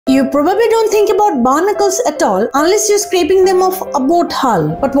You probably don't think about barnacles at all unless you're scraping them off a boat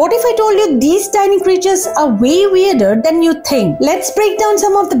hull. But what if I told you these tiny creatures are way weirder than you think? Let's break down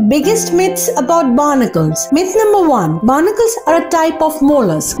some of the biggest myths about barnacles. Myth number 1. Barnacles are a type of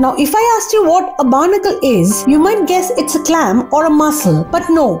mollusk. Now, if I asked you what a barnacle is, you might guess it's a clam or a mussel. But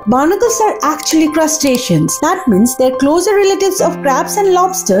no, barnacles are actually crustaceans. That means they're closer relatives of crabs and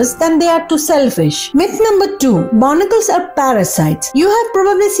lobsters than they are to shellfish. Myth number 2. Barnacles are parasites. You have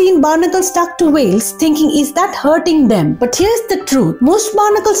probably seen barnacles stuck to whales thinking, is that hurting them? But here's the truth. Most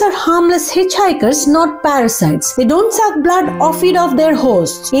barnacles are harmless hitchhikers, not parasites. They don't suck blood or feed off their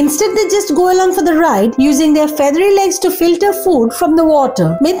hosts. Instead, they just go along for the ride using their feathery legs to filter food from the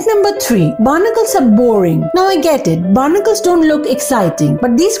water. Myth number 3. Barnacles are boring. Now I get it. Barnacles don't look exciting.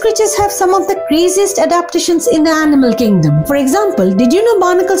 But these creatures have some of the craziest adaptations in the animal kingdom. For example, did you know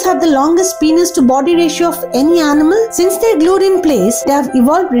barnacles have the longest penis to body ratio of any animal? Since they're glued in place, they have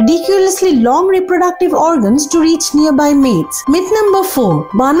evolved ridiculously long reproductive organs to reach nearby mates. Myth number 4.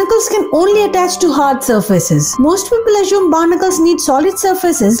 Barnacles can only attach to hard surfaces. Most people assume barnacles need solid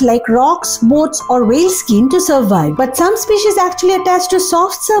surfaces like rocks, boats, or whale skin to survive. But some species actually attach to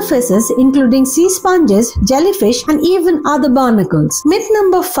soft surfaces, including sea sponges, jellyfish, and even other barnacles. Myth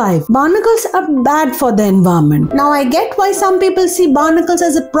number 5. Barnacles are bad for the environment. Now I get why some people see barnacles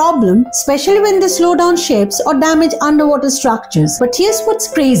as a problem, especially when they slow down ships or damage underwater structures. But here's what's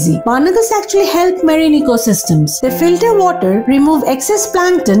crazy. Barnacles actually help marine ecosystems. They filter water, remove excess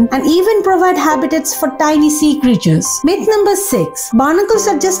plankton, and even provide habitats for tiny sea creatures. Myth number 6. Barnacles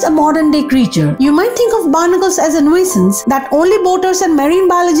are just a modern day creature. You might think of barnacles as a nuisance that only boaters and marine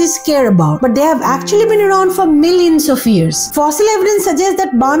biologists care about, but they have actually been around for millions of years. Fossil evidence suggests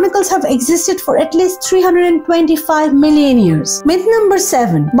that barnacles have existed for at least 325 million years. Myth number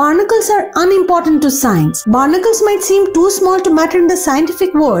 7. Barnacles are unimportant to science. Barnacles might seem too small to matter in the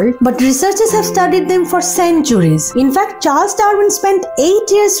scientific world, but researchers have studied them for centuries. In fact, Charles Darwin spent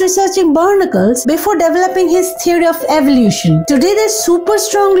 8 years researching barnacles before developing his theory of evolution. Today, their super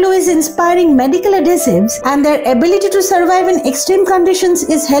strong glue is inspiring medical adhesives, and their ability to survive in extreme conditions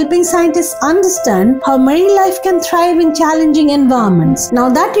is helping scientists understand how marine life can thrive in challenging environments. Now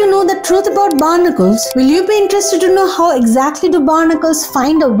that you know the truth about barnacles, will you be interested to know how exactly do barnacles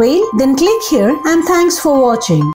find a whale? Then click here, and thanks for watching.